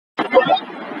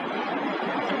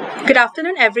Good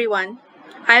afternoon, everyone.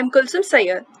 I am Kulsum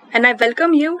Sayyed, and I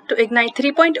welcome you to Ignite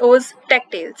 3.0's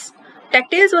Tech Tales. Tech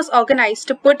Tales was organized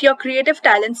to put your creative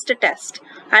talents to test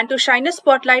and to shine a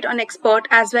spotlight on expert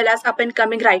as well as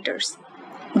up-and-coming writers.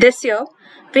 This year,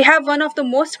 we have one of the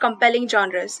most compelling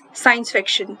genres, science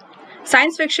fiction.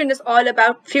 Science fiction is all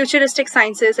about futuristic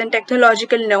sciences and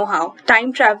technological know-how,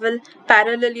 time travel,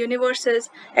 parallel universes,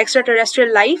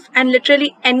 extraterrestrial life, and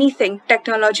literally anything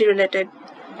technology-related.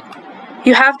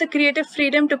 You have the creative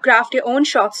freedom to craft your own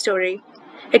short story.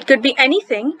 It could be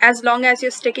anything as long as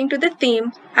you're sticking to the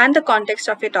theme and the context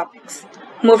of your topics.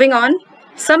 Moving on,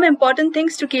 some important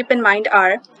things to keep in mind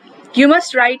are you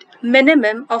must write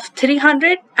minimum of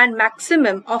 300 and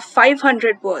maximum of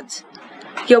 500 words.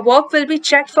 Your work will be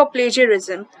checked for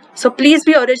plagiarism, so please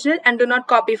be original and do not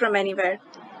copy from anywhere.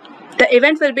 The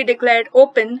event will be declared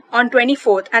open on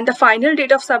 24th and the final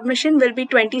date of submission will be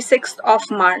 26th of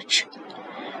March.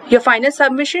 Your final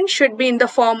submission should be in the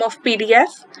form of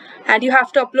PDF and you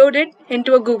have to upload it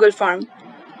into a Google form.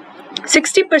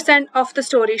 60% of the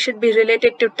story should be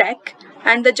related to tech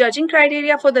and the judging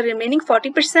criteria for the remaining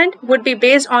 40% would be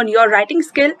based on your writing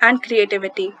skill and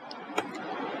creativity.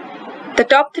 The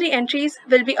top 3 entries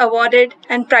will be awarded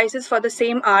and prizes for the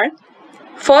same are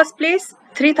first place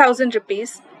 3,000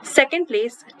 rupees, second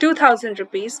place 2,000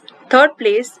 rupees, third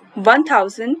place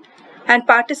 1,000 and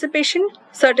participation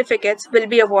certificates will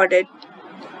be awarded.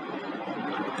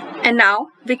 And now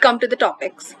we come to the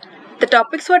topics. The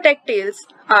topics for Tech Tales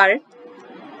are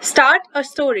start a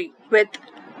story with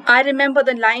I remember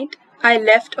the night I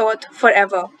left Earth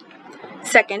forever.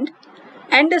 Second,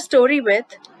 end a story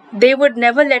with they would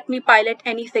never let me pilot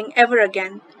anything ever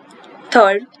again.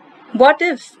 Third, what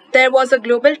if there was a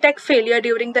global tech failure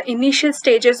during the initial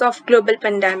stages of global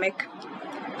pandemic?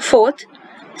 Fourth,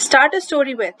 start a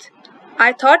story with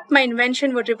I thought my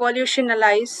invention would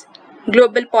revolutionize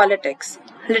global politics.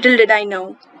 Little did I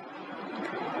know.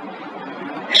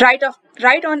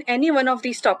 Write on any one of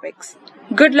these topics.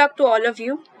 Good luck to all of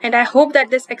you, and I hope that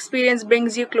this experience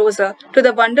brings you closer to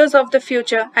the wonders of the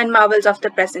future and marvels of the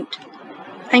present.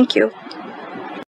 Thank you.